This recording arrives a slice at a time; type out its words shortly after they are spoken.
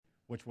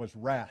which was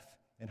wrath.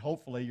 And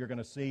hopefully you're going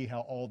to see how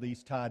all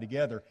these tie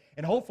together.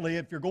 And hopefully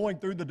if you're going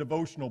through the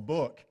devotional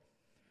book,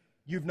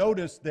 you've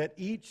noticed that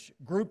each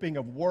grouping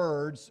of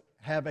words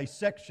have a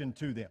section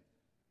to them.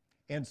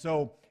 And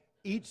so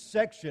each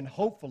section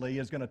hopefully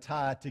is going to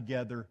tie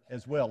together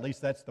as well. At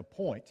least that's the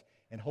point.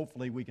 And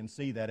hopefully we can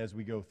see that as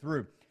we go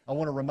through. I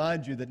want to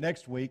remind you that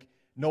next week,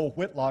 Noel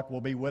Whitlock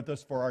will be with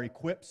us for our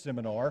Equip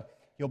seminar.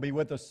 He'll be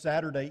with us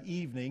Saturday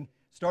evening.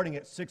 Starting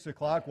at 6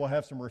 o'clock, we'll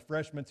have some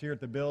refreshments here at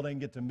the building,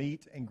 get to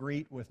meet and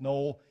greet with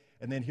Noel,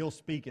 and then he'll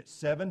speak at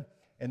 7,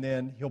 and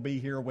then he'll be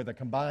here with a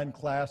combined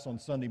class on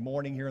Sunday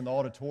morning here in the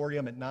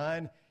auditorium at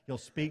 9. He'll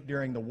speak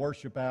during the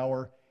worship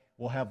hour.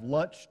 We'll have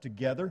lunch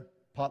together,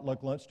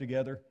 potluck lunch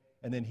together,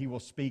 and then he will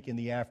speak in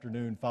the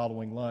afternoon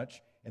following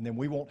lunch, and then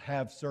we won't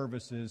have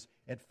services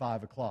at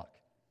 5 o'clock.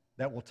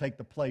 That will take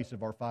the place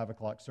of our 5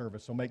 o'clock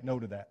service, so make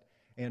note of that.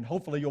 And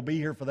hopefully you'll be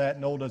here for that.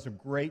 Noel does a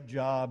great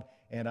job,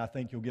 and I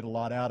think you'll get a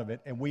lot out of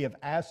it. And we have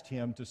asked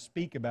him to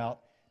speak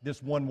about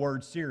this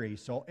one-word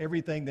series. So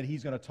everything that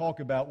he's going to talk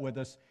about with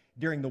us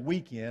during the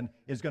weekend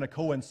is going to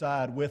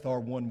coincide with our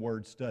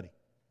one-word study.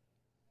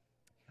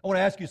 I want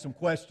to ask you some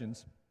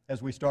questions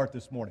as we start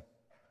this morning.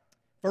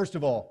 First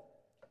of all,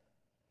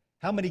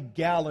 how many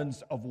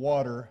gallons of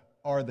water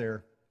are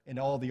there in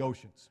all the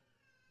oceans?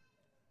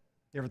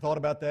 You ever thought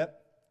about that?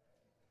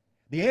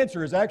 The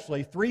answer is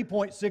actually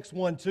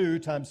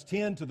 3.612 times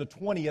 10 to the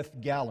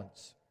 20th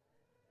gallons.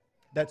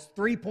 That's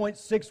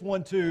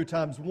 3.612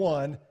 times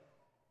 1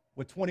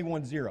 with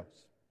 21 zeros.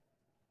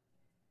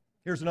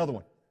 Here's another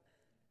one.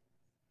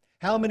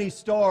 How many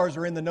stars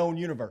are in the known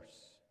universe?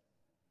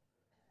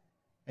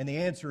 And the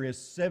answer is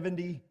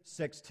 70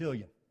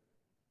 sextillion.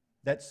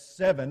 That's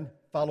 7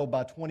 followed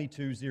by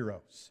 22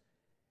 zeros.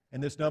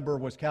 And this number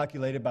was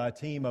calculated by a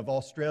team of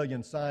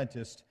Australian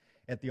scientists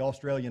at the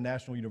Australian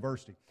National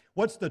University.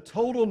 What's the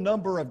total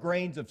number of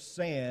grains of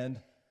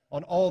sand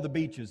on all the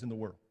beaches in the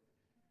world?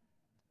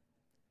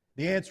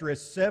 The answer is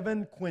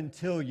 7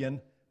 quintillion,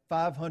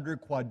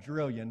 500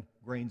 quadrillion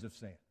grains of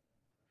sand.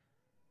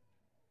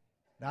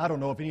 Now, I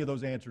don't know if any of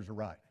those answers are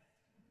right.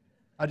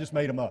 I just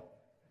made them up.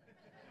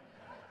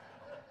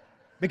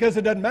 Because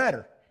it doesn't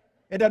matter.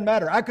 It doesn't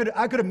matter. I could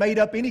have made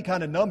up any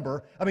kind of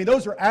number. I mean,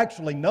 those are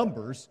actually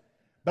numbers.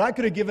 But I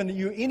could have given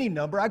you any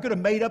number. I could have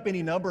made up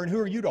any number, and who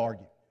are you to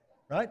argue?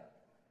 Right?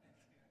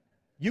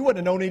 You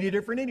wouldn't have known any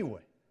different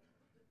anyway.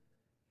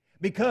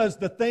 Because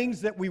the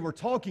things that we were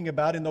talking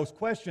about in those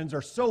questions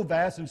are so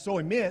vast and so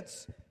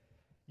immense,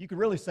 you could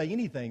really say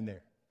anything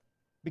there.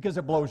 Because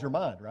it blows your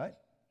mind, right?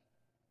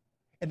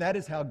 And that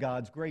is how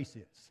God's grace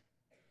is.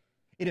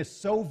 It is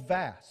so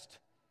vast,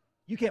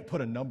 you can't put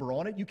a number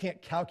on it. You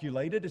can't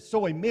calculate it. It's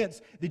so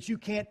immense that you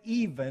can't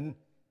even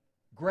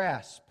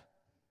grasp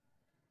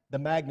the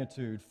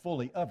magnitude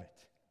fully of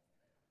it.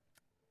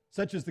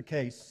 Such is the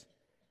case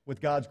with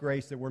God's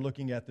grace that we're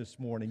looking at this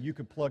morning. You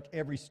could pluck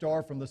every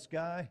star from the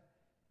sky.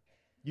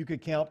 You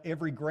could count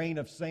every grain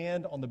of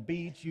sand on the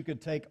beach. You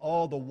could take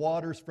all the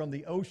waters from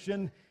the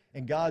ocean,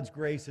 and God's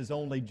grace has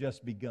only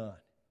just begun.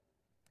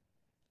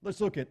 Let's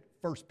look at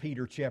 1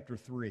 Peter chapter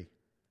 3.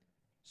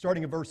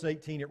 Starting in verse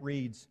 18, it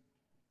reads,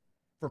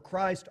 "For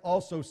Christ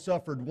also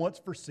suffered once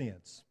for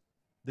sins,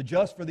 the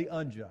just for the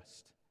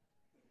unjust,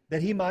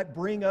 that He might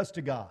bring us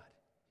to God,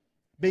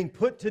 being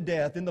put to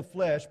death in the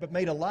flesh, but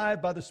made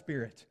alive by the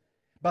Spirit,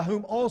 by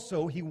whom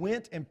also He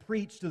went and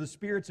preached to the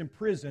spirits in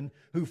prison,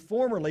 who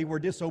formerly were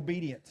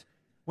disobedient,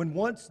 when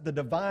once the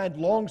divine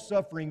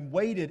long-suffering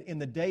waited in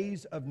the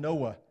days of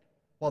Noah,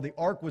 while the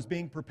ark was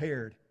being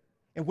prepared,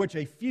 in which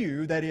a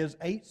few, that is,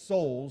 8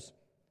 souls,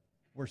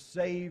 were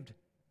saved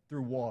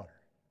through water."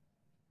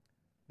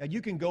 Now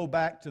you can go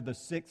back to the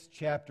 6th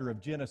chapter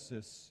of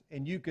Genesis,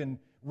 and you can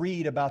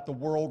read about the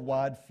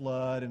worldwide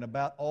flood and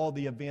about all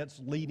the events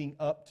leading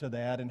up to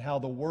that and how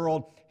the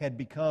world had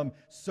become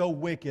so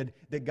wicked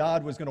that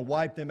God was going to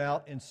wipe them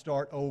out and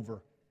start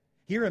over.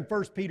 Here in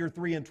 1 Peter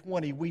 3 and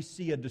 20, we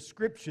see a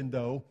description,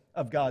 though,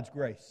 of God's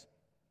grace.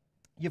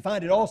 You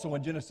find it also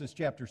in Genesis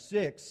chapter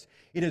 6.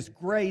 It is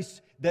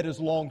grace that is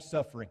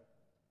long-suffering.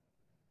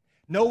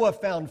 Noah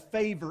found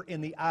favor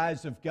in the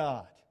eyes of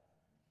God.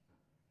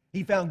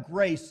 He found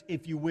grace,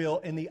 if you will,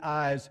 in the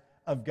eyes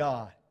of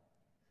God.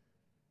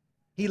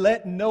 He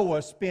let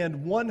Noah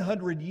spend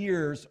 100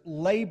 years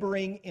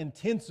laboring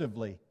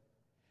intensively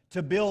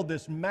to build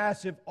this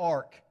massive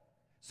ark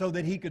so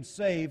that he could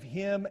save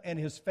him and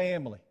his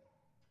family.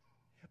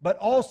 But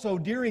also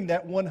during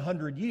that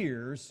 100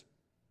 years,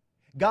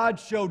 God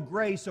showed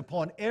grace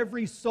upon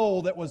every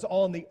soul that was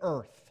on the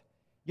earth.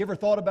 You ever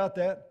thought about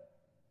that?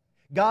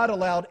 God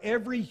allowed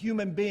every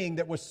human being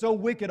that was so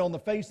wicked on the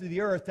face of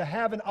the earth to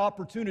have an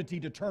opportunity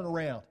to turn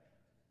around,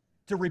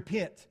 to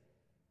repent.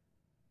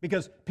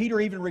 Because Peter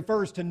even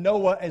refers to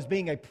Noah as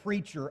being a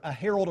preacher, a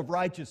herald of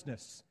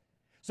righteousness.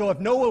 So if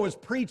Noah was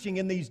preaching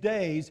in these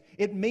days,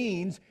 it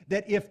means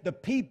that if the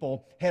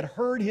people had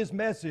heard his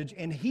message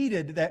and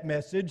heeded that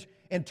message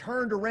and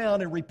turned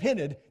around and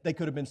repented, they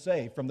could have been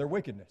saved from their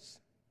wickedness.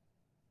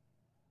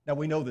 Now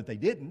we know that they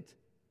didn't,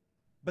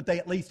 but they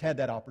at least had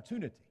that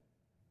opportunity.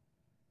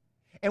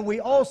 And we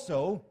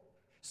also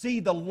see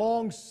the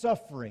long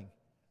suffering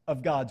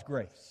of God's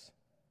grace.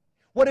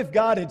 What if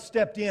God had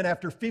stepped in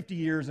after 50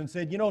 years and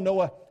said,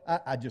 Noah,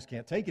 I just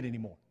can't take it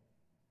anymore.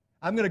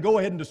 I'm going to go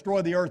ahead and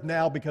destroy the earth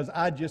now because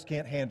I just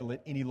can't handle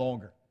it any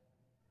longer.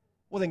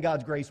 Well, then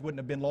God's grace wouldn't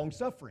have been long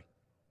suffering.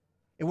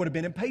 It would have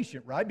been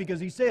impatient, right? Because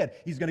He said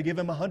He's going to give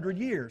him 100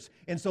 years.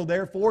 And so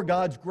therefore,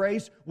 God's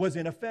grace was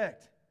in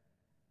effect.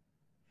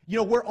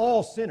 We're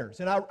all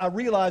sinners. And I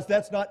realize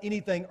that's not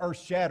anything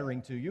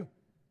earth-shattering to you.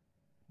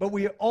 But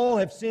we all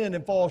have sinned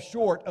and fall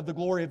short of the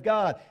glory of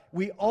God.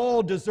 We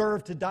all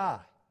deserve to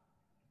die.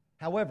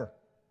 However,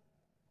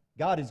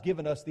 God has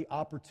given us the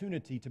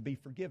opportunity to be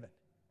forgiven.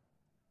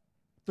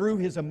 Through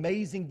His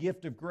amazing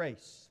gift of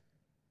grace,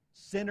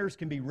 sinners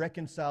can be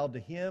reconciled to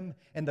Him,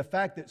 and the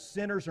fact that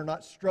sinners are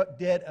not struck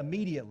dead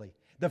immediately,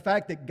 the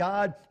fact that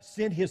God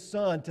sent His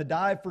Son to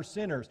die for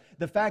sinners,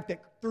 the fact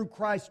that through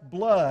Christ's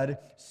blood,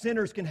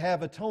 sinners can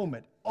have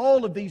atonement,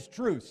 all of these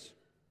truths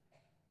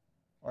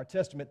are a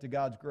testament to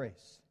God's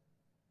grace.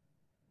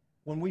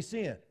 When we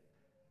sin,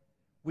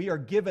 we are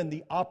given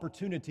the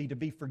opportunity to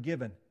be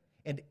forgiven,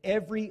 and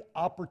every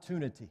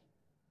opportunity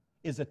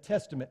is a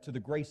testament to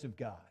the grace of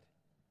God.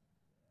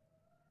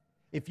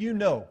 If you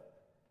know,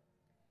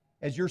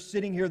 as you're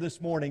sitting here this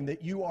morning,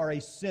 that you are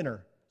a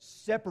sinner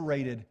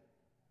separated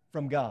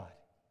from God,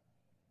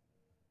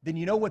 then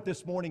you know what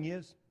this morning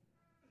is?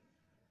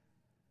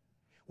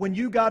 When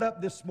you got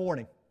up this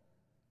morning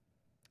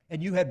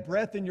and you had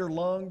breath in your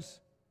lungs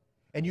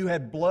and you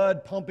had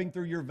blood pumping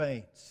through your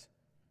veins,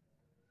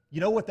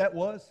 you know what that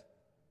was?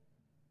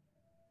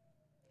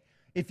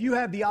 If you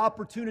have the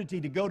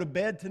opportunity to go to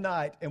bed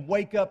tonight and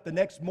wake up the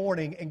next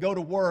morning and go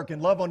to work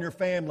and love on your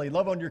family,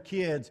 love on your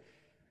kids,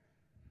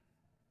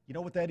 you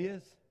know what that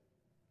is?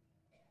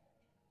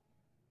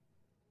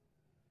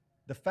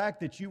 The fact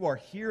that you are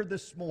here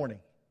this morning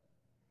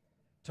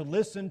to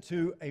listen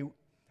to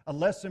a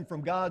lesson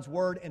from God's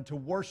Word and to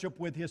worship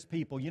with His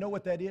people, you know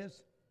what that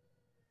is?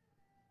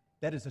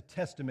 That is a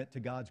testament to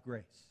God's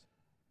grace.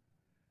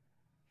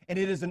 And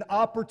it is an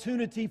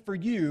opportunity for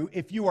you,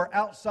 if you are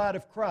outside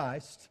of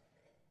Christ,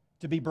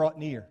 to be brought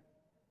near.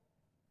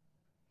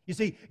 You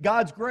see,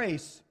 God's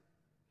grace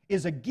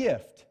is a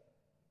gift.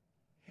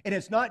 And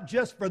it's not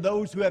just for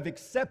those who have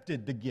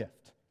accepted the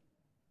gift.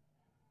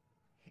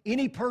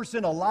 Any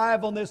person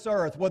alive on this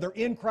earth, whether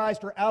in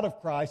Christ or out of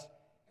Christ,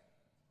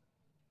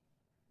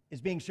 is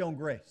being shown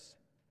grace.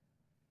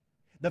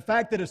 The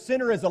fact that a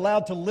sinner is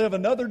allowed to live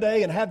another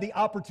day and have the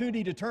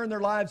opportunity to turn their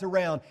lives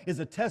around is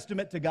a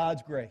testament to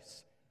God's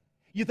grace.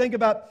 You think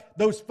about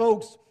those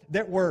folks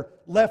that were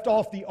left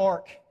off the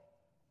ark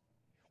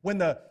when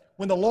the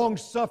long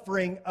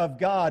suffering of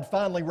God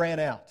finally ran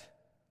out.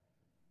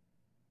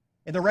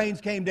 And the rains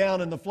came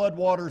down and the flood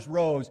waters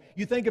rose.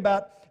 You think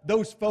about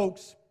those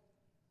folks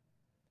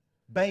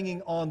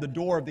banging on the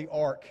door of the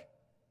ark,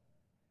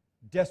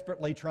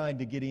 desperately trying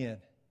to get in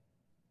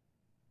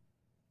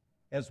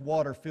as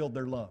water filled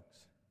their lungs.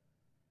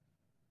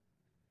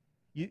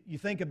 You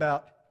think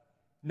about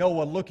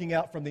Noah looking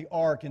out from the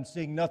ark and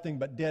seeing nothing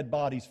but dead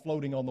bodies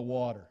floating on the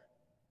water.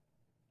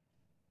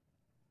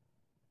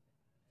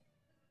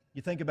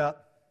 You think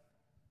about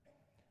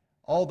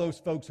all those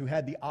folks who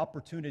had the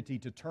opportunity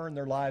to turn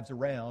their lives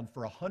around.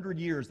 For 100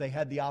 years they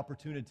had the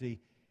opportunity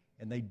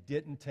and they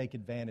didn't take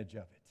advantage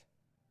of it.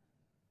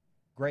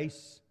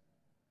 Grace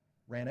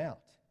ran out.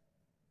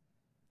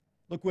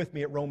 Look with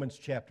me at Romans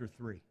chapter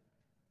 3.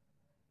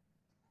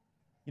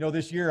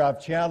 This year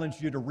I've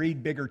challenged you to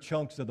read bigger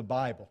chunks of the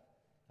Bible.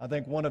 I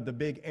think one of the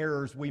big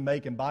errors we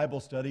make in Bible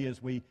study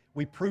is we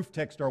proof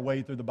text our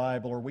way through the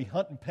Bible, or we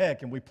hunt and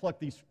peck and we pluck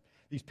these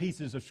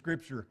pieces of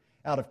Scripture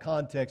out of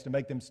context and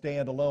make them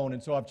stand alone.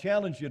 And so I've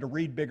challenged you to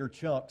read bigger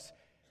chunks.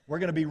 We're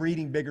going to be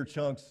reading bigger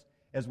chunks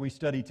as we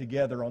study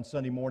together on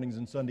Sunday mornings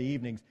and Sunday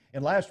evenings.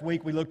 And last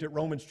week we looked at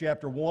Romans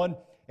chapter 1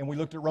 and we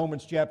looked at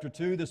Romans chapter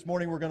 2. This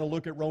morning we're going to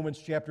look at Romans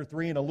chapter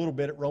 3 and a little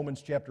bit at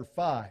Romans chapter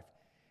 5.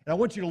 And I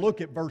want you to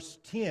look at verse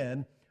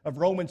 10 of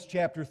Romans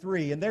chapter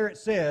 3. And there it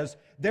says,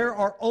 there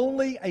are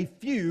only a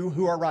few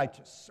who are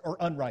righteous or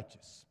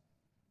unrighteous.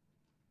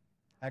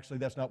 Actually,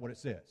 that's not what it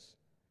says.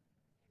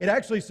 It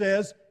actually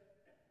says,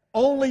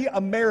 only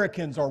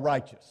Americans are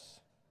righteous.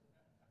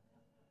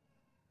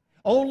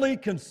 Only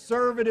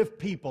conservative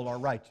people are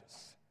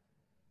righteous.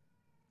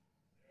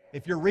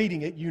 If you're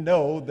reading it, you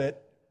know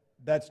that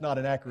that's not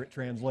an accurate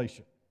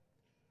translation.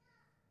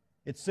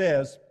 It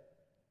says,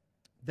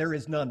 there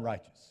is none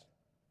righteous.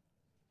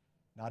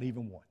 Not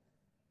even one.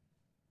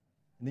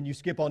 And then you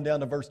skip on down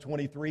to verse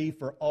 23,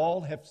 for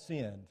all have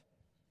sinned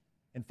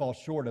and fall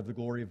short of the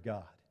glory of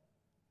God.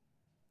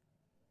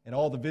 And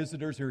all the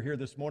visitors who are here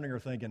this morning are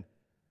thinking,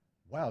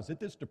 wow, is it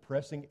this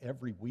depressing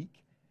every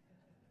week?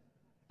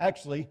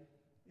 Actually,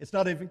 it's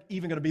not even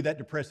going to be that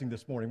depressing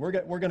this morning. We're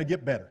going to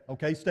get better,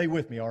 okay? Stay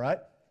with me, all right?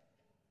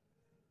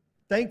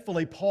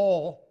 Thankfully,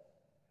 Paul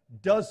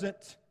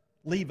doesn't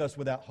leave us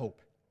without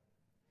hope.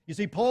 You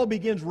see, Paul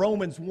begins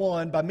Romans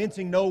 1 by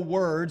mincing no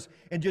words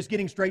and just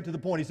getting straight to the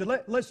point. He said,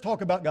 let's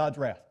talk about God's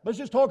wrath. Let's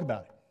just talk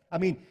about it. I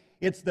mean,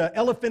 It's the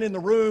elephant in the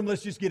room.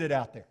 Let's just get it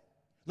out there.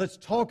 Let's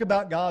talk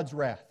about God's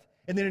wrath.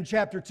 And then in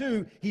chapter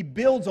 2, he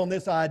builds on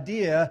this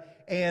idea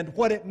and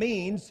what it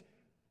means.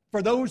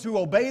 For those who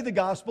obey the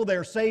gospel, they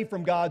are saved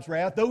from God's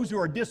wrath. Those who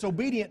are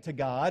disobedient to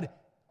God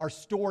are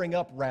storing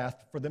up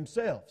wrath for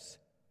themselves.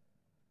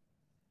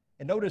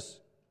 And notice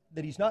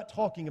that he's not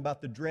talking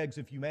about the dregs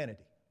of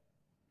humanity.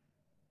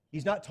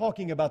 He's not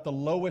talking about the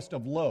lowest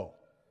of low.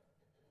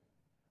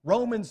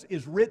 Romans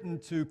is written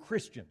to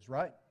Christians,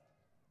 right?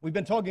 We've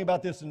been talking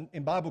about this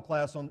in Bible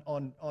class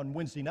on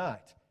Wednesday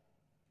night.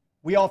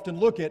 We often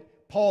look at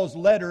Paul's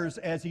letters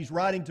as he's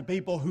writing to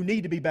people who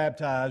need to be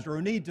baptized or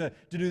who need to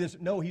do this.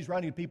 No, he's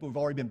writing to people who've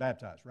already been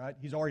baptized, right?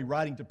 He's already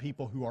writing to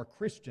people who are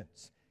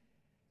Christians.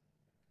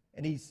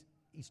 And he's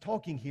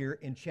talking here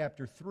in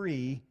chapter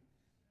 3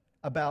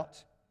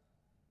 about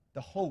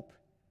the hope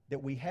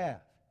that we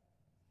have.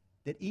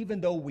 That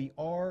even though we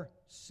are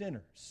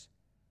sinners,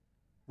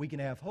 we can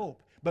have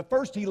hope. But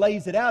first he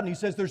lays it out and he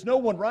says, there's no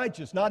one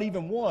righteous, not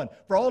even one.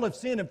 For all have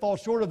sinned and fall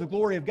short of the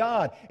glory of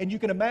God. And you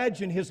can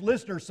imagine his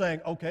listeners saying,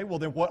 okay, well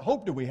then what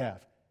hope do we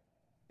have?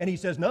 And he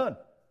says, none.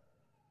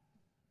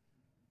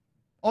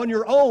 On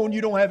your own, you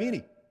don't have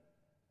any.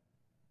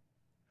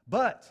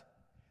 But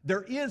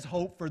there is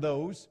hope for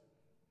those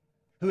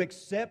who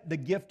accept the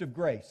gift of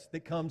grace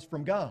that comes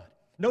from God.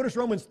 Notice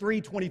Romans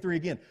 3:23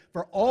 again.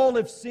 For all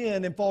have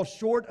sinned and fall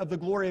short of the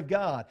glory of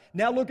God.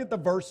 Now look at the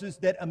verses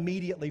that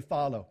immediately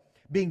follow.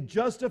 Being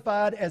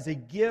justified as a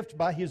gift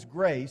by His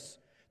grace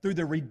through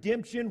the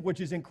redemption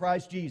which is in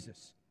Christ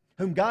Jesus,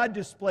 whom God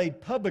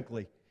displayed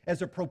publicly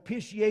as a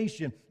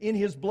propitiation in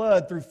His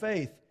blood through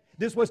faith.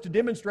 This was to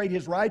demonstrate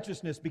His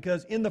righteousness,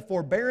 because in the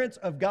forbearance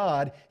of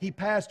God He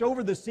passed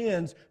over the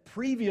sins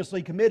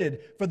previously committed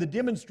for the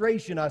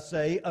demonstration, I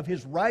say, of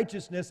His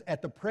righteousness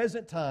at the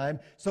present time,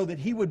 so that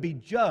He would be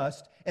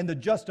just and the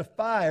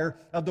justifier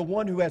of the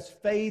one who has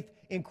faith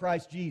in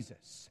Christ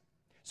Jesus.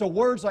 So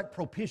words like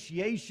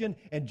propitiation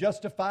and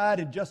justified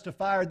and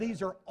justifier,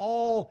 these are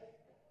all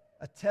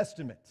a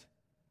testament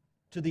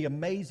to the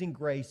amazing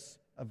grace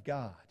of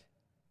God.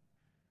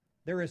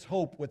 There is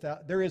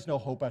no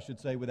hope, I should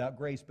say, without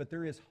grace, but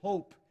there is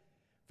hope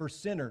for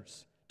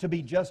sinners to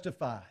be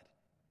justified.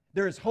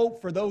 There is hope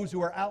for those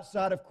who are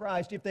outside of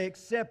Christ if they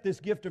accept this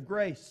gift of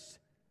grace.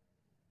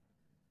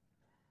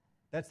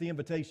 That's the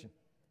invitation.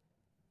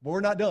 But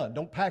we're not done.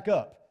 Don't pack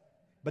up.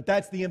 But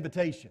that's the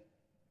invitation.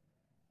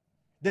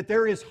 That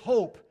there is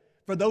hope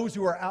for those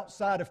who are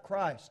outside of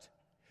Christ.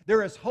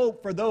 There is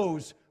hope for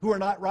those who are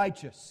not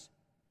righteous.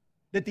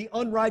 That the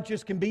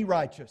unrighteous can be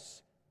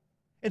righteous.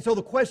 And so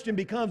the question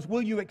becomes,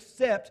 will you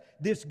accept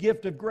this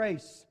gift of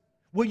grace?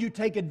 Will you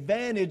take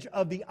advantage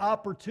of the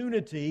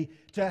opportunity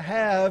to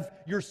have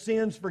your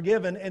sins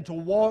forgiven and to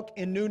walk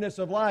in newness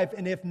of life?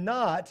 And if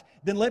not,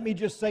 then let me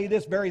just say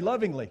this very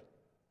lovingly.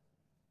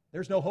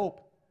 There's no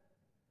hope.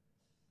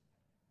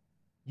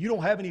 You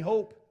don't have any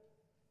hope.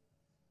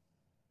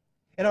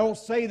 And I don't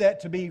say that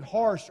to be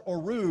harsh or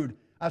rude.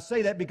 I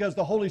say that because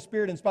the Holy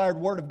Spirit-inspired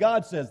Word of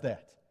God says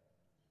that.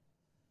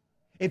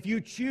 If you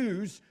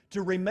choose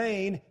to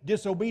remain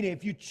disobedient,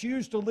 if you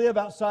choose to live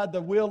outside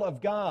the will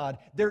of God,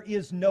 there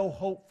is no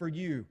hope for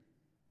you.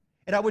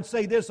 And I would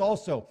say this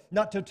also,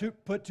 not to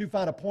put too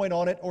fine a point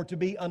on it or to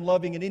be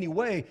unloving in any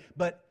way,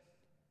 but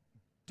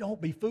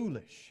don't be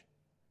foolish.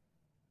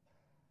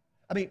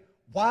 I mean,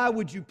 why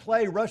would you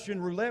play Russian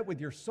roulette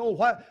with your soul?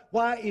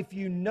 Why, if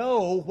you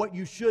know what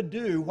you should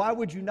do, why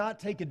would you not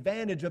take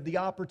advantage of the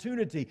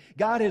opportunity?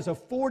 God has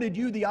afforded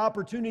you the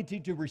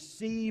opportunity to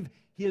receive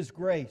His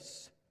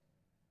grace.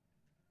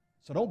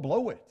 So don't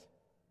blow it.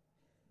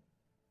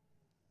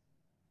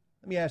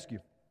 Let me ask you,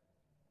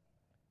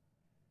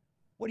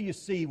 what do you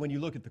see when you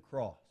look at the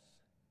cross?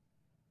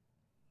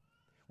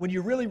 When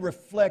you really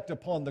reflect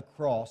upon the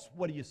cross,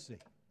 what do you see?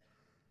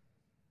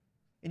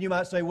 And you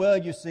might say, well,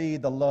 you see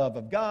the love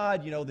of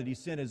God, you know, that He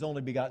sent His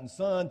only begotten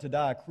Son to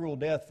die a cruel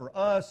death for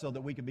us so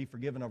that we could be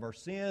forgiven of our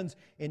sins.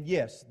 And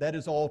yes, that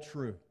is all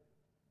true.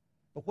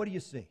 But what do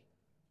you see?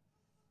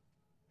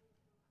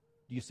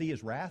 Do you see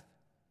His wrath?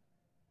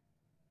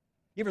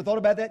 You ever thought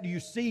about that? Do you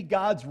see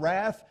God's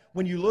wrath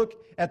when you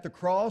look at the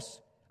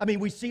cross? I mean,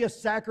 we see a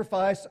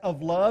sacrifice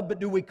of love, but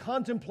do we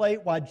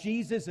contemplate why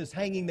Jesus is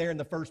hanging there in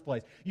the first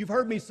place? You've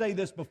heard me say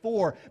this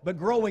before, but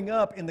growing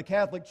up in the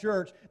Catholic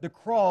Church, the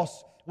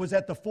cross was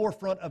at the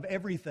forefront of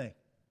everything.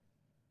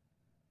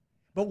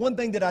 But one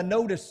thing that I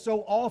noticed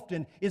so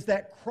often is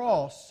that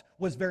cross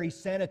was very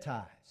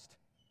sanitized.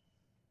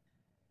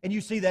 And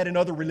you see that in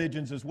other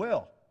religions as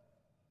well.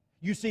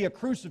 You see a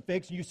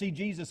crucifix, and you see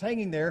Jesus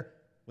hanging there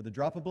with a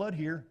drop of blood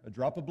here, a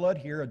drop of blood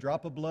here, a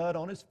drop of blood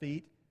on His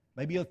feet,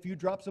 maybe a few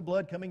drops of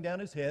blood coming down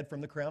His head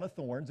from the crown of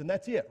thorns, and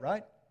that's it,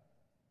 right?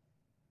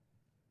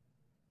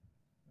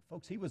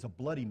 Folks, He was a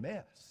bloody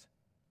mess,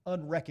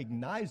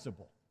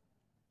 unrecognizable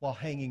while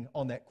hanging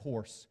on that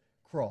coarse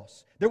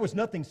cross. There was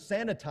nothing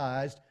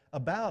sanitized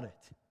about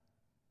it.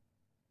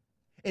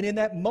 And in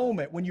that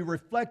moment, when you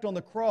reflect on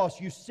the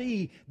cross, you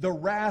see the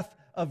wrath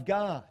of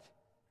God.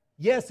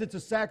 Yes, it's a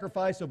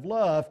sacrifice of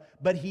love,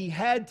 but He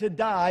had to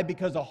die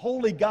because a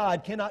holy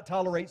God cannot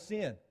tolerate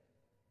sin.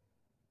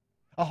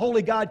 A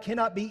holy God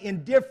cannot be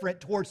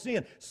indifferent towards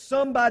sin.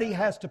 Somebody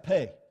has to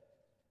pay.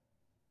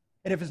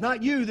 And if it's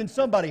not you, then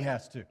somebody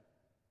has to.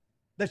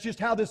 That's just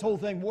how this whole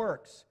thing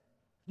works.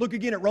 Look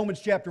again at Romans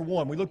chapter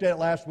 1. We looked at it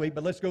last week,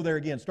 but let's go there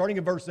again, starting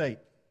in verse 8.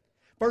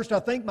 First,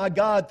 I thank my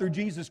God through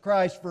Jesus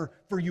Christ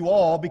for you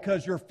all,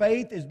 because your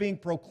faith is being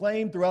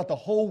proclaimed throughout the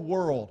whole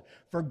world.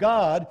 For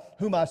God,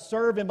 whom I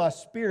serve in my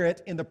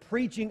spirit in the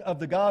preaching of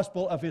the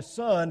gospel of His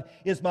Son,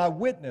 is my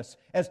witness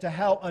as to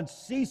how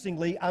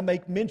unceasingly I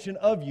make mention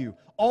of you,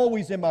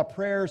 always in my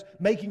prayers,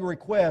 making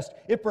request,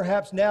 if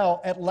perhaps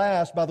now at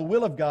last, by the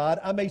will of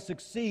God, I may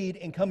succeed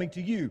in coming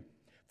to you.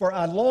 For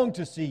I long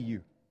to see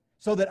you,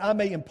 so that I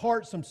may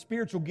impart some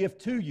spiritual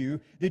gift to you,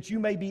 that you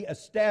may be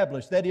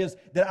established. That is,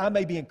 that I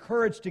may be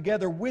encouraged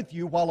together with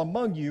you while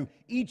among you,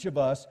 each of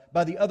us,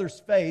 by the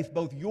other's faith,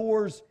 both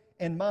yours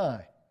and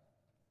mine.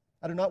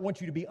 I do not want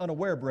you to be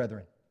unaware,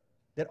 brethren,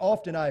 that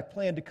often I have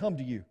planned to come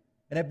to you,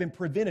 and have been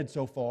prevented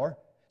so far,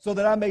 so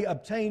that I may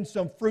obtain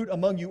some fruit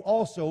among you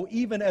also,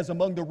 even as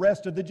among the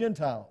rest of the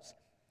Gentiles.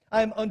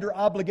 I am under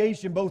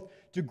obligation both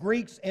to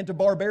Greeks and to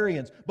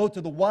barbarians, both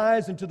to the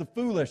wise and to the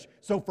foolish.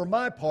 So for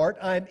my part,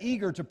 I am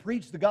eager to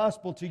preach the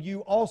gospel to you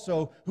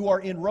also who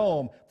are in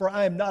Rome, for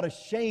I am not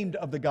ashamed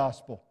of the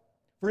gospel.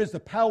 For it is the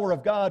power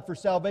of God for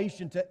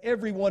salvation to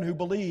everyone who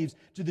believes,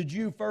 to the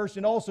Jew first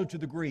and also to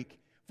the Greek.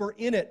 For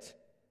in it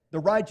the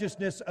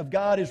righteousness of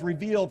God is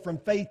revealed from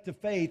faith to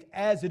faith,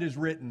 as it is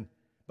written,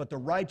 but the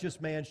righteous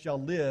man shall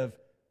live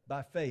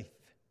by faith.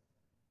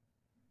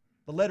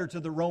 The letter to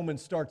the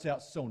Romans starts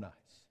out so nice.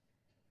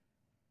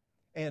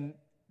 And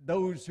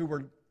those who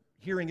were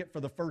hearing it for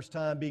the first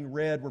time being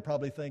read were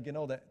probably thinking,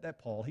 oh, that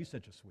Paul, he's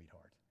such a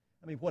sweetheart.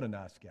 I mean, what a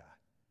nice guy.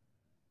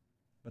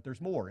 But there's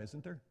more,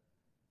 isn't there?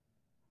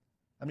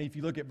 I mean, if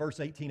you look at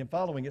verse 18 and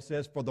following, it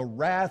says, for the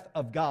wrath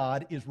of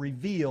God is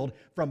revealed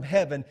from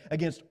heaven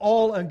against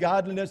all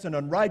ungodliness and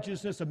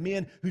unrighteousness of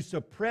men who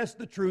suppress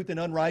the truth in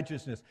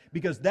unrighteousness,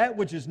 because that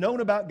which is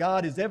known about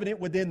God is evident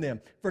within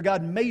them, for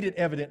God made it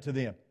evident to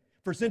them.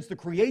 For since the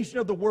creation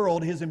of the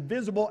world, His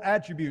invisible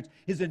attributes,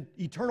 His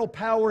eternal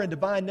power and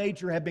divine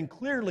nature have been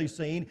clearly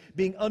seen,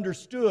 being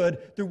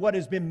understood through what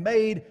has been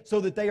made, so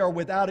that they are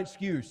without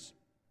excuse.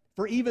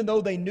 For even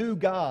though they knew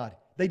God,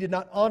 they did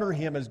not honor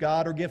Him as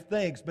God or give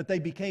thanks, but they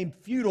became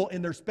futile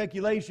in their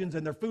speculations,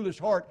 and their foolish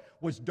heart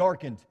was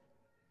darkened.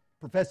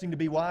 Professing to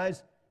be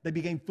wise, they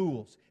became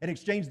fools, and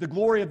exchanged the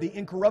glory of the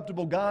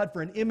incorruptible God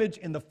for an image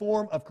in the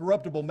form of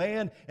corruptible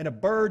man, and of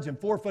birds and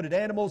four-footed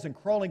animals and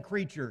crawling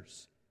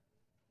creatures.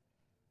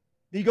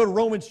 Then you go to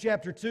Romans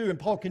chapter 2, and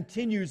Paul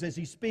continues as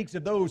he speaks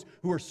of those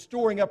who are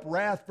storing up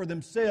wrath for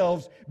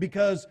themselves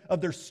because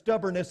of their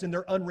stubbornness and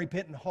their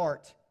unrepentant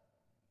heart.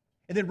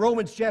 And then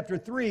Romans chapter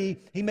 3,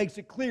 he makes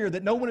it clear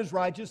that no one is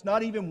righteous,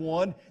 not even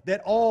one,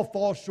 that all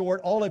fall short,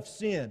 all have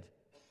sinned.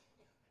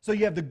 So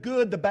you have the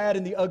good, the bad,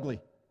 and the ugly.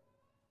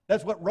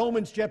 That's what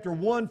Romans chapter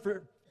 1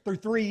 through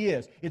 3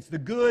 is. It's the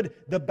good,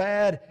 the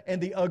bad,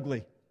 and the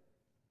ugly.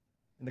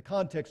 In the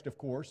context, of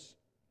course,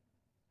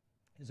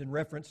 is in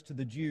reference to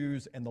the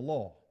Jews and the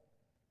law.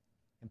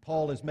 And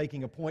Paul is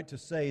making a point to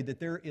say that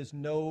there is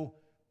no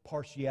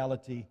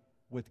partiality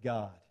with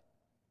God.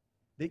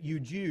 That you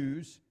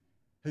Jews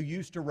who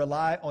used to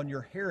rely on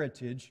your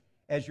heritage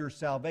as your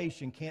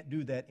salvation can't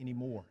do that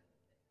anymore.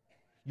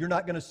 You're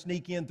not going to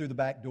sneak in through the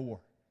back door.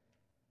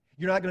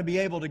 You're not going to be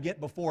able to get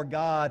before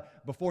God,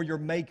 before your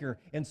Maker,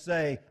 and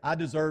say, I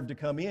deserve to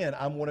come in.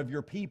 I'm one of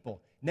your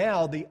people.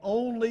 Now, the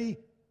only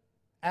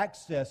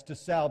access to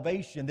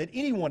salvation that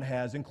anyone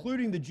has,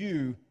 including the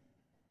Jew,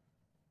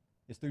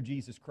 is through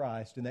Jesus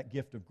Christ and that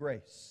gift of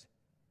grace.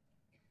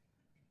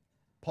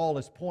 Paul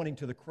is pointing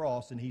to the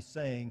cross, and he's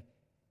saying,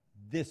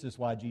 this is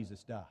why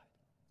Jesus died.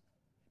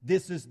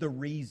 This is the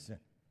reason.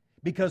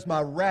 Because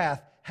my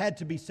wrath had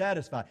to be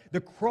satisfied.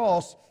 The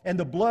cross and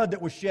the blood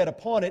that was shed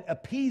upon it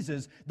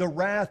appeases the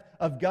wrath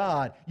of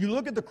God. You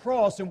look at the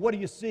cross, and what do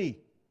you see?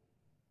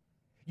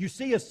 You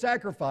see a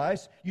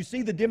sacrifice, you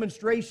see the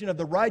demonstration of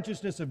the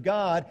righteousness of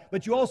God,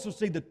 but you also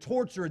see the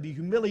torture, the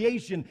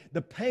humiliation,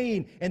 the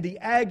pain, and the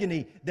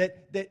agony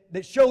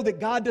that show that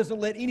God doesn't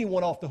let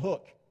anyone off the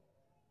hook.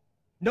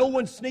 No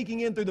one's sneaking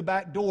in through the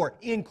back door,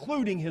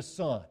 including His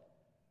Son.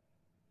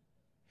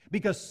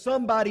 Because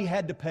somebody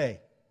had to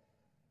pay.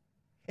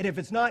 And if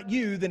it's not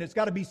you, then it's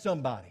got to be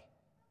somebody.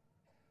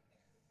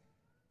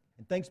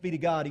 And thanks be to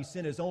God, He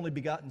sent His only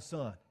begotten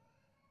Son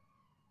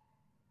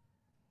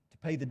to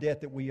pay the debt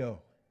that we owe.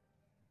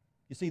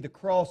 You see, the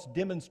cross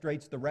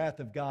demonstrates the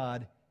wrath of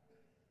God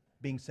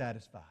being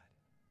satisfied.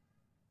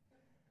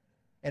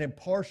 An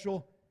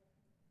impartial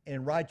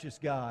and righteous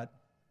God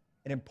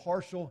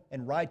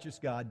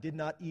did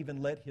not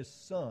even let His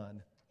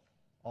Son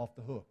off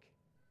the hook.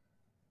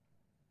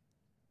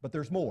 But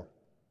there's more.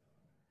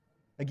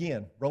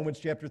 Again, Romans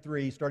chapter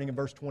 3, starting in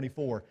verse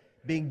 24.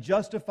 Being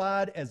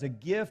justified as a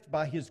gift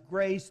by His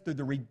grace through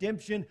the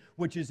redemption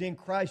which is in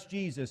Christ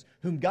Jesus,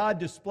 whom God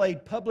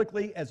displayed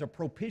publicly as a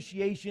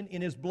propitiation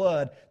in His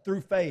blood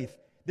through faith,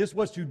 This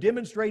was to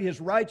demonstrate His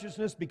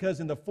righteousness, because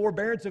in the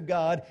forbearance of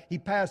God, He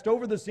passed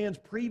over the sins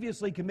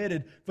previously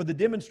committed for the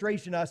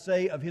demonstration, I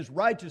say, of His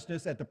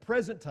righteousness at the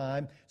present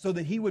time, so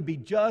that He would be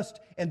just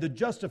and the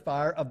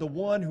justifier of the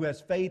one who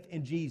has faith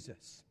in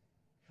Jesus.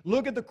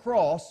 Look at the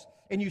cross,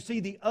 and you see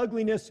the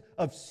ugliness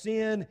of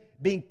sin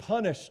being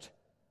punished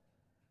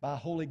by a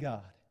holy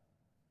God.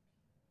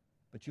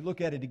 But you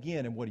look at it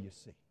again, and what do you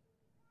see?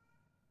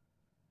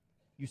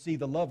 You see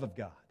the love of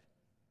God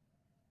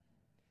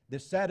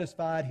that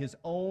satisfied His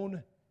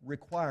own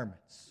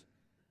requirements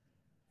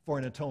for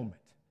an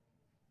atonement.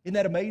 Isn't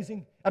that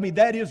amazing? I mean,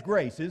 that is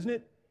grace, isn't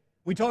it?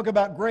 We talk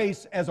about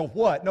grace as a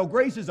what? No,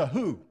 grace is a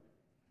who.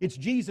 It's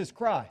Jesus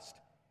Christ.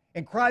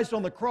 And Christ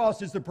on the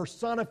cross is the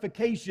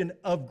personification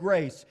of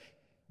grace.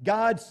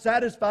 God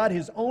satisfied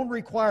His own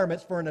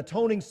requirements for an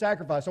atoning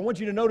sacrifice. I want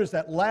you to notice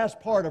that last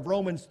part of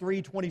Romans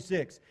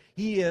 3:26.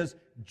 He is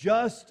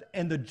just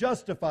and the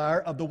justifier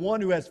of the one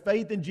who has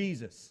faith in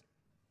Jesus.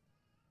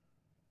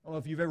 I don't know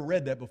if you've ever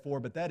read that before,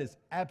 but that is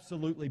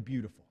absolutely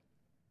beautiful.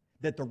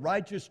 That the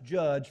righteous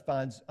judge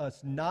finds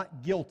us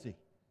not guilty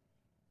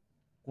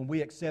when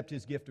we accept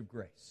His gift of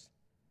grace.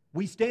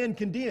 We stand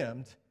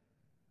condemned,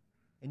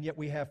 and yet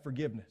we have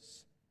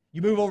forgiveness.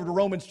 You move over to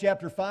Romans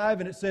chapter 5,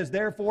 and it says,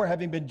 "Therefore,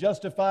 having been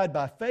justified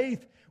by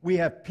faith, we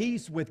have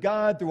peace with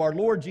God through our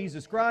Lord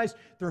Jesus Christ,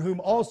 through whom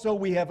also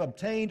we have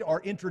obtained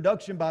our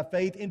introduction by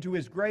faith into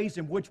His grace,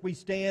 in which we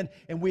stand,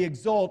 and we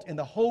exult in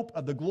the hope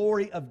of the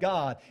glory of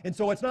God." And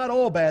so it's not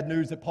all bad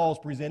news that Paul's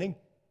presenting.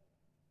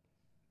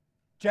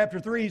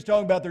 Chapter 3, he's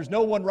talking about there's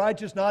no one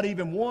righteous, not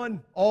even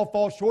one. All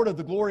fall short of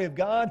the glory of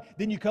God.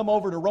 Then you come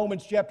over to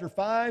Romans chapter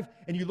 5,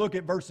 and you look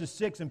at verses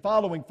 6 and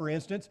following, for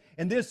instance.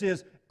 And this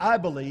is, I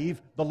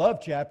believe, the love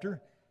chapter.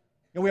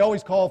 And we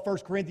always call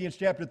 1 Corinthians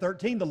chapter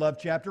 13 the love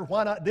chapter.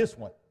 Why not this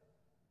one?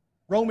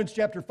 Romans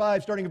chapter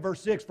 5, starting in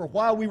verse 6, "For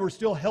while we were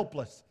still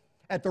helpless,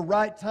 at the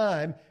right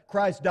time,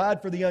 Christ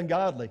died for the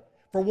ungodly.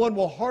 For one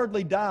will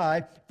hardly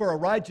die for a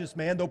righteous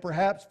man, though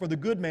perhaps for the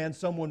good man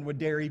someone would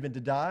dare even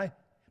to die.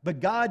 But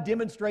God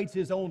demonstrates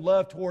His own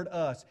love toward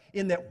us,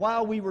 in that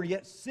while we were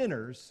yet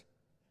sinners,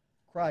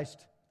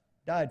 Christ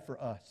died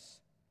for us.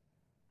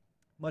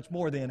 Much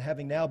more then,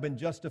 having now been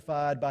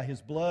justified by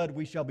His blood,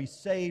 we shall be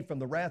saved from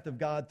the wrath of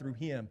God through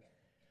Him.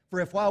 For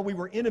if while we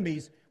were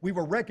enemies, we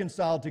were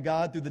reconciled to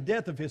God through the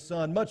death of His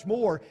Son, much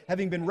more,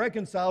 having been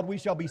reconciled, we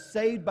shall be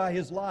saved by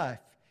His life.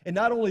 And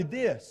not only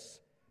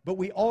this, but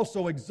we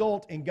also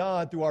exult in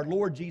God through our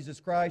Lord Jesus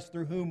Christ,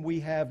 through whom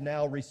we have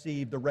now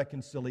received the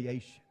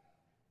reconciliation."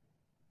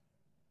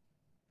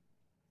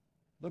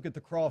 Look at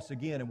the cross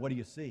again, and what do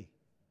you see?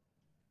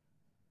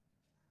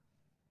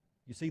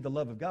 You see the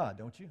love of God,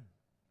 don't you?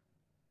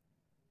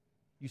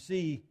 You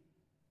see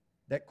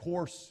that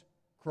coarse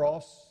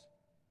cross.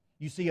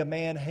 You see a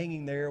man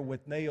hanging there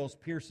with nails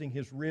piercing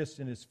his wrists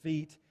and his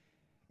feet.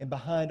 And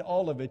behind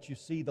all of it, you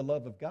see the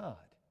love of God.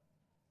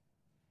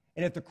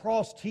 And if the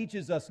cross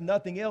teaches us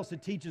nothing else,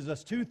 it teaches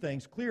us two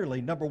things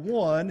clearly. Number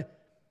one,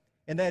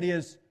 and that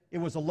is, it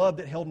was a love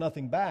that held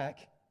nothing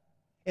back.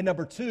 And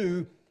number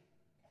two,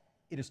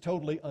 it is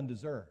totally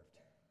undeserved.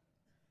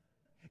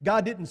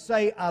 God didn't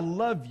say, "I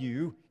love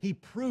you." He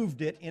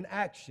proved it in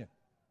action.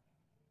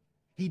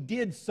 He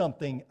did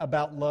something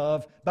about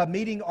love by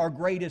meeting our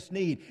greatest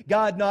need.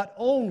 God not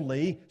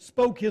only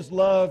spoke His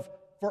love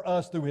for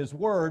us through His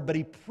Word, but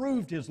He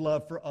proved His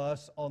love for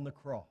us on the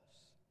cross.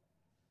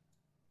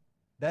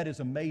 That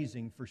is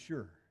amazing for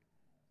sure.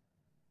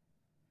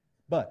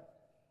 But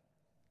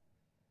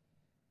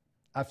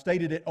I've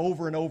stated it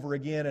over and over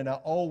again, and I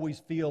always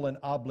feel an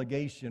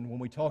obligation when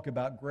we talk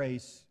about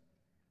grace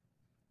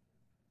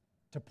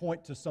to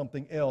point to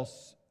something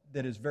else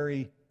that is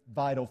very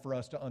vital for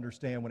us to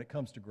understand when it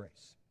comes to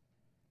grace.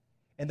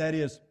 And that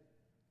is,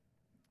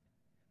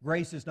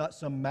 grace is not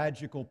some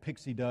magical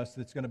pixie dust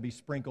that's going to be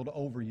sprinkled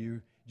over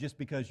you just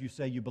because you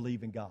say you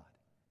believe in God.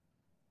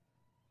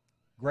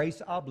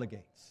 Grace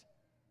obligates.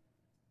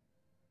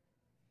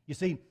 You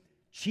see,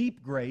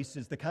 cheap grace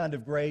is the kind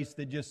of grace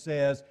that just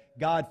says,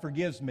 God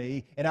forgives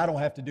me, and I don't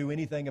have to do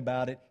anything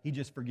about it. He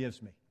just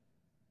forgives me.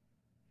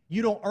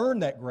 You don't earn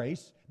that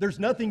grace. There's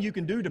nothing you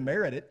can do to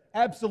merit it.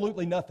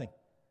 Absolutely nothing.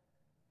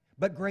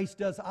 But grace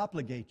does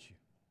obligate you.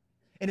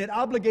 And it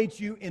obligates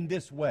you in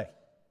this way.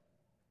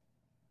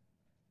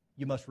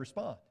 You must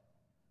respond.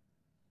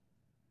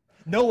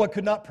 Noah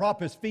could not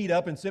prop his feet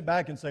up and sit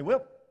back and say,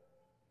 "Well,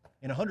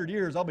 in 100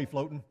 years I'll be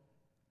floating."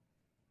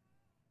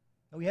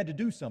 No, he had to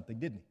do something,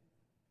 didn't he?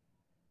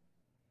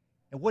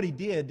 And what he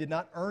did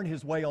not earn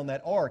his way on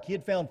that ark. He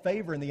had found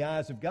favor in the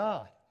eyes of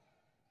God.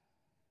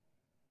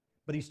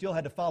 But he still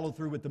had to follow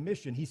through with the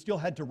mission. He still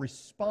had to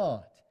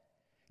respond.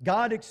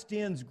 God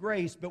extends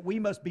grace, but we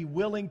must be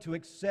willing to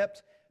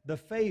accept the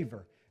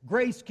favor.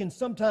 Grace can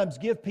sometimes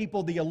give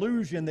people the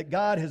illusion that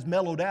God has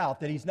mellowed out,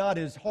 that He's not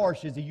as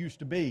harsh as He used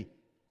to be.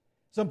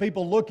 Some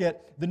people look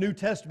at the New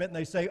Testament and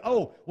they say,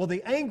 "Oh, well,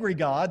 the angry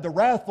God, the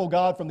wrathful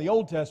God from the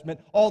Old Testament,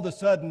 all of a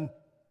sudden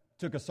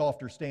took a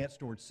softer stance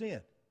towards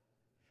sin."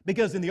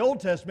 Because in the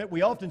Old Testament,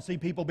 we often see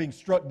people being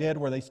struck dead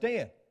where they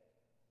stand.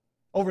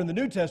 Over in the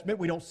New Testament,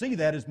 we don't see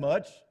that as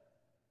much,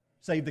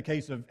 save the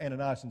case of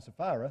Ananias and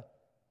Sapphira.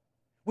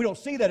 We don't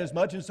see that as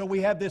much, and so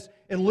we have this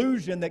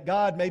illusion that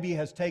God maybe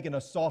has taken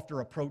a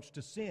softer approach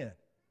to sin.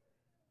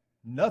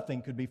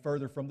 Nothing could be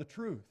further from the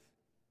truth.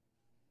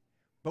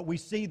 But we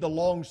see the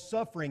long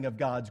suffering of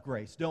God's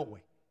grace, don't we?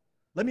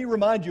 Let me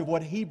remind you of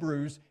what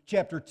Hebrews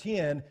chapter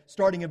 10,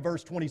 starting in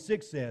verse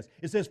 26 says.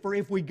 It says, "For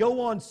if we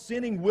go on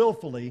sinning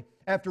willfully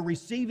after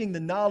receiving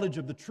the knowledge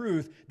of the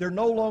truth, there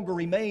no longer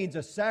remains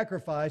a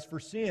sacrifice for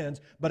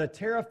sins, but a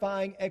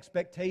terrifying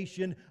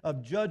expectation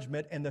of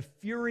judgment and the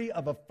fury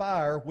of a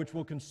fire which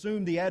will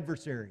consume the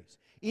adversaries.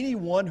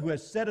 Anyone who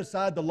has set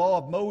aside the law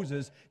of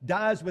Moses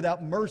dies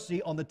without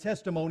mercy on the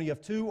testimony of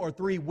 2 or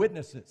 3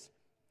 witnesses.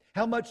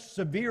 How much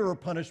severer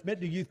punishment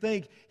do you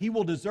think he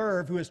will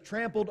deserve who has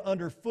trampled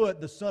underfoot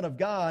the Son of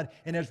God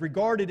and has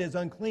regarded as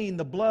unclean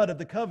the blood of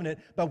the covenant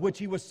by which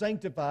he was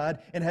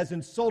sanctified and has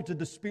insulted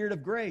the Spirit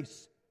of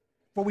grace?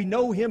 For we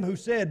know him who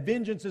said,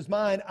 'Vengeance is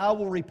mine, I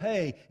will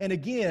repay.' And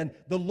again,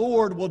 'The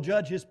Lord will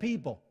judge his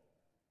people.'"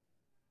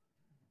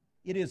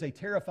 It is a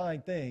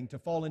terrifying thing to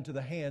fall into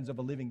the hands of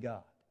a living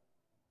God.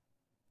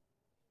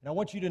 And I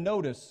want you to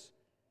notice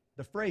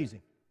the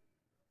phrasing.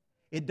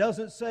 It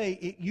doesn't say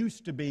it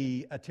used to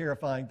be a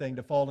terrifying thing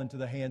to fall into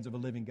the hands of a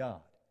living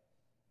God.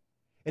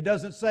 It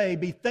doesn't say,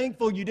 be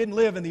thankful you didn't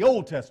live in the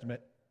Old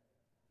Testament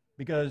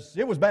because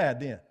it was bad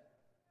then.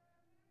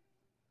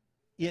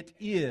 It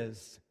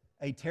is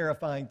a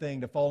terrifying thing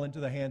to fall into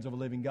the hands of a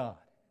living God.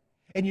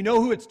 And you know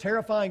who it's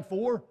terrifying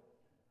for?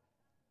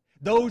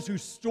 Those who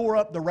store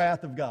up the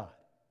wrath of God.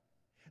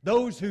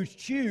 Those who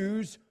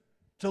choose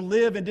to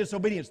live in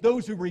disobedience,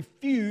 those who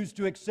refuse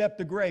to accept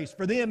the grace.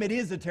 For them, it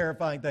is a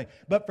terrifying thing.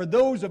 But for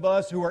those of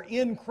us who are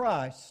in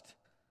Christ,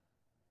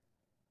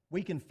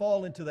 we can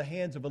fall into the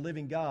hands of a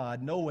living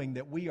God knowing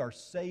that we are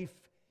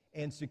safe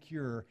and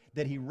secure,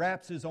 that He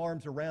wraps His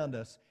arms around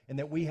us, and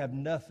that we have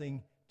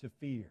nothing to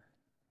fear.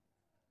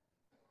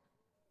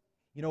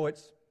 You know,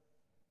 it's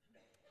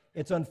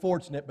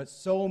unfortunate, but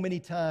so many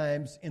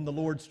times in the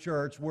Lord's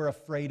church, we're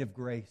afraid of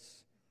grace.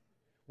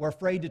 We're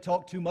afraid to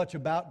talk too much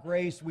about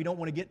grace. We don't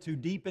want to get too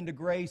deep into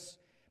grace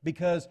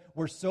because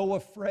we're so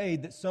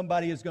afraid that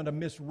somebody is going to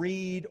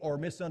misread or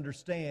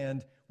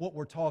misunderstand what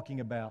we're talking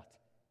about.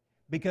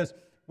 Because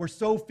we're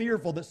so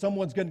fearful that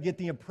someone's going to get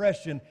the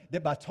impression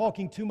that by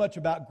talking too much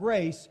about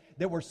grace,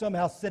 that we're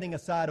somehow setting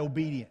aside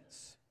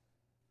obedience.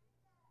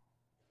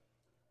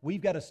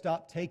 We've got to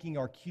stop taking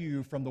our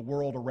cue from the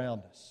world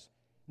around us.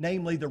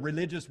 Namely, the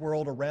religious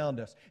world around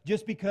us.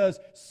 Just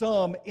because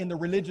some in the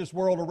religious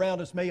world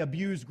around us may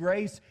abuse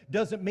grace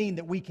doesn't mean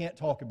that we can't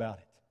talk about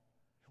it.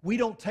 We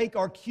don't take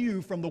our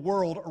cue from the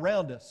world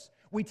around us.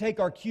 We take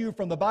our cue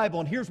from the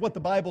Bible, and here's what the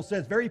Bible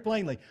says very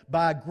plainly.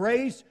 By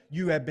grace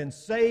you have been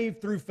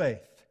saved through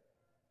faith.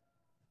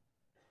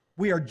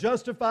 We are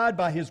justified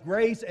by His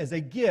grace as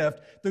a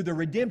gift through the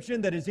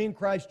redemption that is in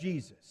Christ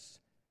Jesus.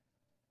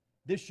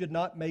 This should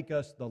not make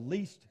us the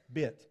least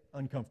bit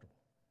uncomfortable,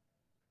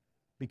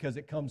 because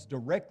it comes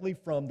directly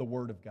from the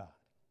Word of God.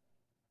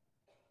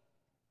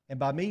 And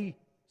by me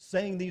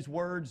saying these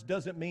words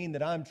doesn't mean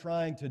that I'm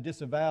trying to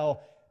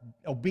disavow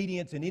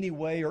obedience in any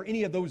way or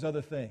any of those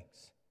other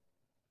things.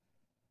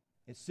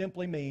 It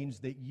simply means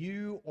that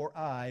you or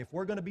I, if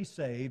we're going to be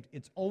saved,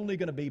 it's only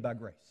going to be by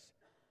grace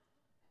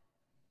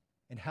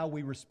and how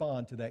we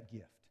respond to that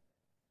gift.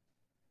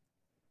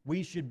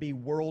 We should be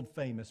world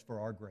famous for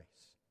our grace.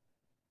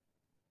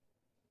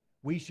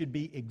 We should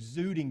be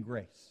exuding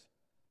grace.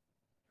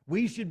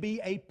 We should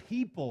be a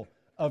people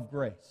of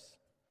grace.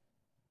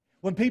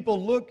 When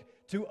people look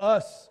to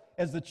us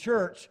as the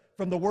church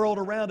from the world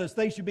around us,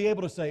 they should be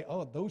able to say,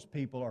 oh, those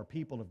people are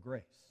people of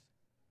grace.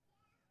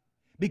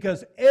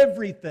 Because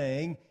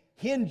everything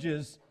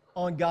hinges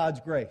on God's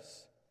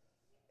grace.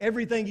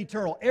 Everything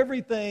eternal,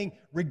 everything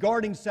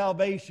regarding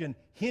salvation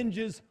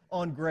hinges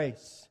on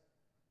grace.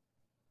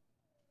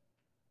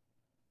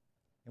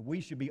 And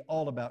we should be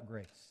all about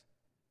grace.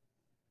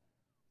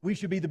 We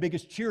should be the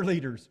biggest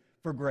cheerleaders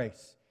for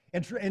grace.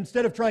 And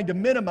instead of trying to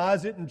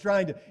minimize it and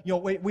trying to,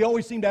 we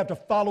always seem to have to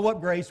follow up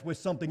grace with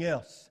something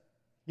else.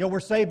 We're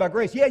saved by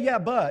grace. Yeah,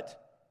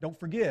 but don't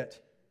forget,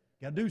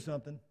 you got to do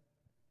something.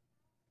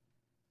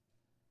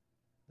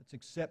 Let's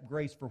accept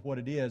grace for what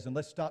it is, and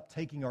let's stop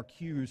taking our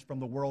cues from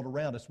the world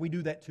around us. We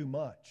do that too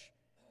much.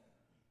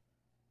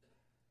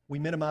 We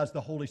minimize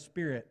the Holy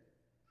Spirit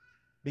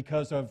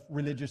because of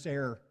religious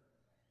error.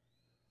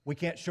 We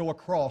can't show a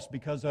cross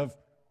because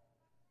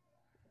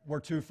we're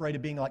too afraid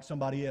of being like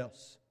somebody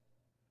else.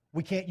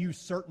 We can't use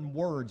certain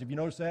words. Have you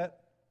noticed that?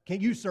 Can't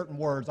use certain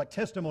words like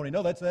testimony.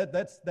 No, that's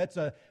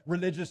a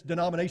religious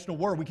denominational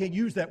word. We can't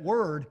use that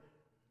word.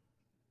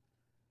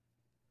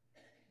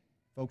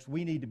 Folks,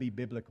 we need to be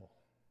biblical.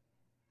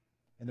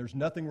 And there's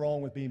nothing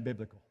wrong with being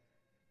biblical.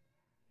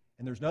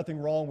 And there's nothing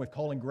wrong with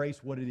calling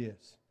grace what it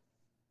is.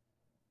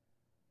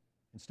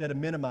 Instead of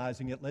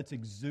minimizing it, let's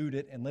exude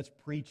it and let's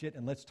preach it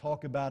and let's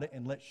talk about it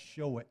and let's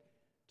show it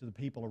to the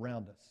people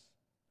around us.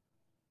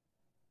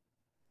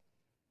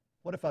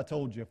 What if I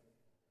told you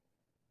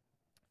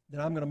that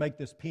I'm going to make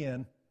this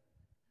pen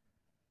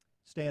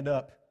stand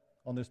up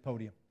on this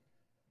podium.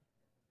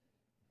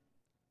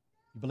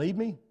 You believe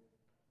me?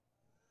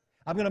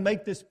 I'm going to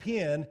make this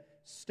pen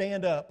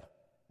stand up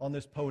on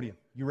this podium.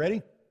 You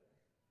ready?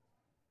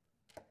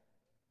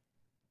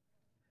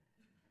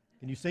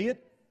 Can you see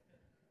it?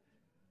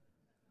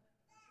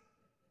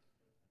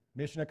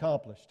 Mission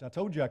accomplished. I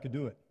told you I could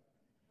do it.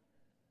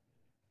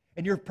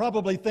 And you're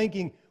probably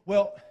thinking,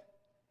 well,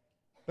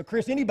 but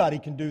Chris, anybody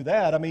can do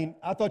that. I mean,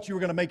 I thought you were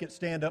going to make it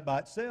stand up by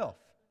itself.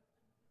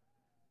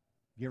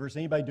 You ever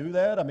seen anybody do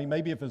that? I mean,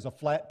 maybe if it's a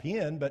flat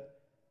pen, but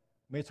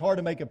I mean, it's hard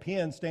to make a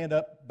pen stand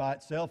up by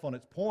itself on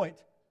its point.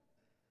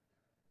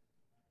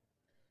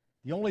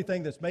 The only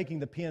thing that's making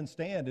the pen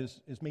stand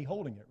is me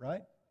holding it,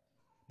 right?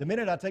 The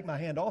minute I take my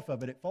hand off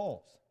of it, it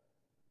falls.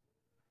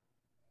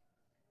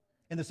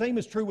 And the same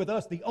is true with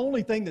us. The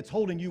only thing that's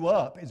holding you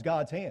up is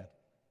God's hand.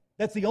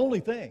 That's the only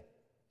thing.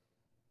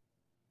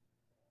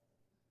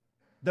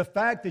 The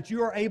fact that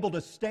you are able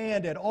to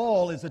stand at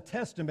all is a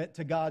testament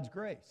to God's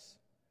grace.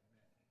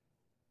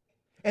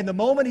 And the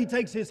moment He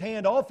takes His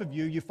hand off of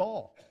you, you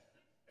fall.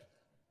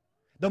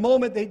 The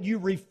moment that you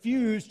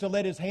refuse to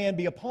let His hand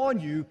be upon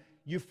you,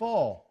 you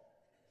fall.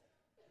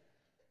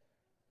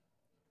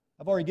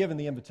 I've already given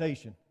the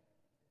invitation,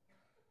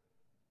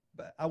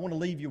 but I want to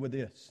leave you with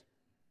this.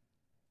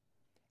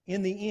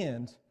 In the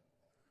end,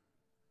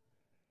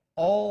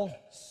 all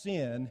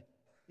sin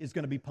is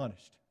going to be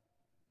punished.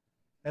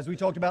 As we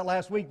talked about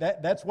last week,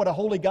 that's what a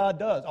holy God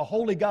does. A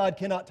holy God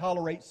cannot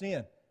tolerate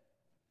sin.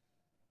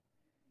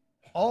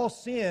 All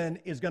sin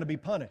is going to be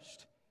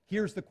punished.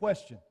 Here's the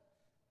question.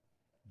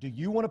 Do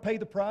you want to pay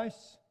the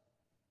price?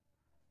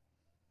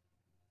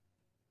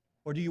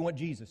 Or do you want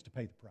Jesus to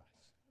pay the price?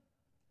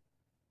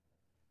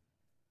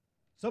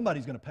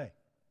 Somebody's going to pay.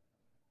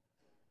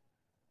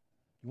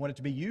 You want it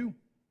to be you?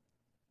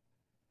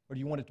 Or do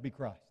you want it to be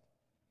Christ?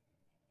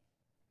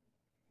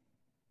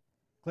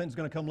 Clinton's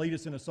going to come lead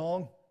us in a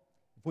song.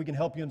 If we can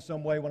help you in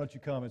some way, why don't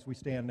you come as we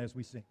stand and as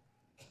we sing.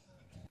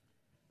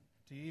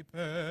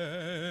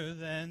 Deeper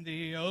than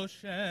the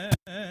ocean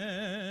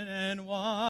and wide.